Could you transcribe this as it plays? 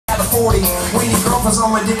40. When your girlfriend's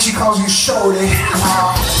on my dick, she calls you shorty.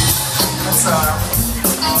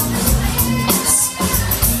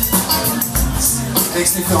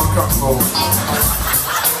 Makes me feel uncomfortable.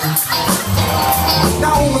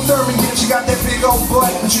 Now Uma Thurman, yeah, she got that big old butt,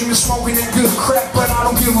 and she been smoking that good crap, but I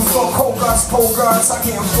don't give a fuck. Hogarth's, Pogarth's, I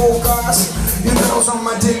can't focus. Your nose on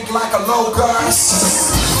my dick like a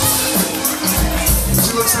locust.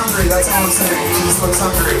 She looks hungry, that's all I'm saying. She just looks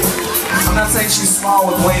hungry. I'm not saying she's small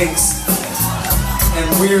with wings and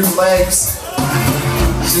weird legs.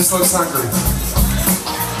 She just looks hungry.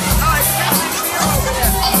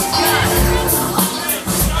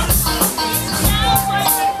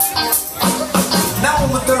 Now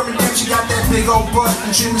Uma Thurman, yeah, she got that big old butt,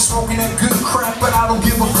 and she been smoking that good crap, but I don't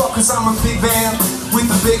give a fuck, cause I'm a big man with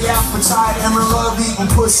a big appetite, and I love eating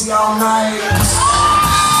pussy all night.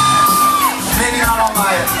 Maybe not all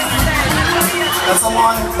night. That's a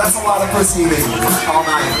lot of pussy eating all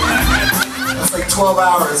night. That's like 12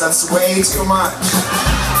 hours, that's way too much.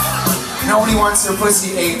 Nobody wants their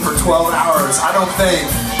pussy ate for 12 hours, I don't think.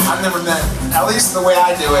 I've never met, at least the way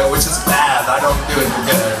I do it, which is bad. I don't do it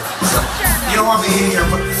good. So, you don't want me eating your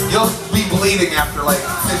pussy. You'll be bleeding after like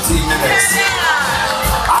 15 minutes.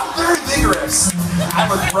 I'm very vigorous. I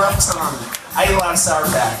have a rough tongue. I eat a lot of Sour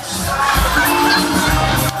Patch.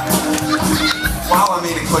 While I'm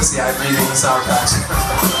eating pussy, I'm eating the Sour Patch.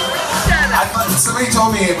 Somebody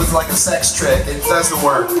told me it was like a sex trick. It doesn't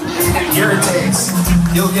work. It irritates.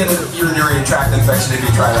 You'll get a urinary tract infection if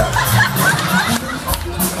you try that.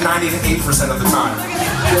 98% of the time.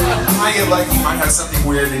 You might get lucky, you might have something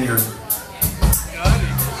weird in your...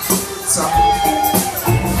 So,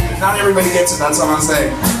 not everybody gets it, that's what I'm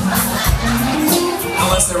saying.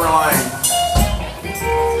 Unless they were lying.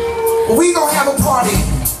 Well, we gonna have a party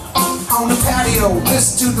on the patio.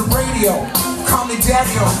 Listen to the radio. Call me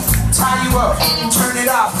Daddy-O. Tie you up, turn it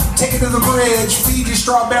up, take it to the bridge, feed you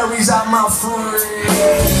strawberries out my fridge.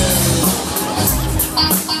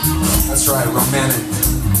 That's right, romantic.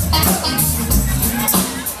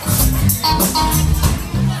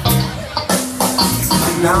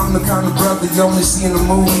 Now I'm the kind of brother you only see in the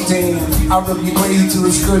movie, damn. I rub your grave till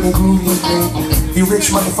it's good and groovy, damn. You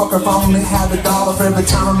rich motherfucker, if I only had $1 for every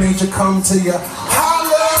time I made you come to you.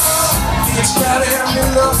 Holla! It's gotta have me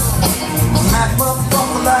love. Mad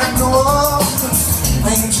motherfucker like no other.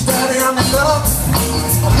 Ain't you daddy, I'm in love.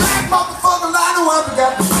 A mad motherfucker like no other.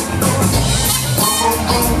 Got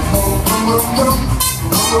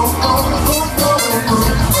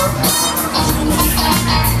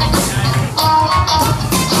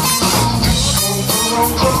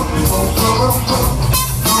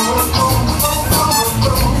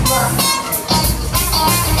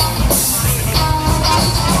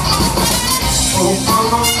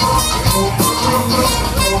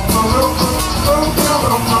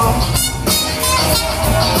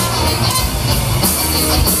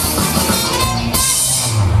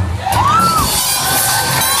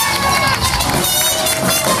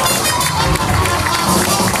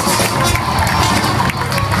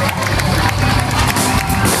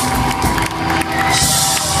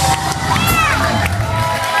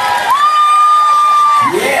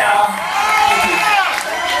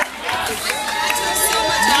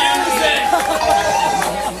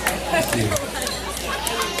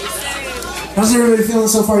how's everybody feeling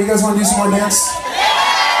so far? You guys want to do some more dance?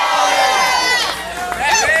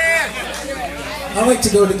 I like to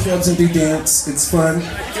go to clubs and do dance. It's fun.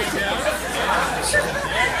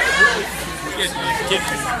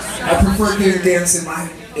 I prefer doing dance in my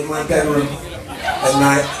bedroom at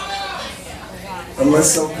night. I'm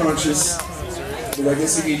less self-conscious. But I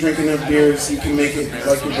guess if you drink enough beers, you can make it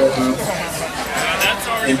like your bedroom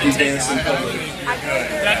and do dance in public.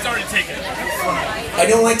 That's already taken. I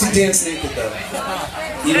don't like to dance naked though.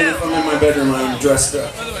 Even if I'm in my bedroom, I'm dressed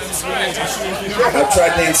up. I've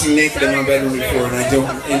tried dancing naked in my bedroom before, and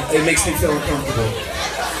it makes me feel uncomfortable.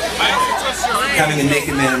 Having a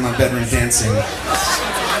naked man in my bedroom dancing.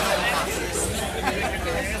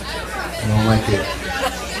 I don't like it.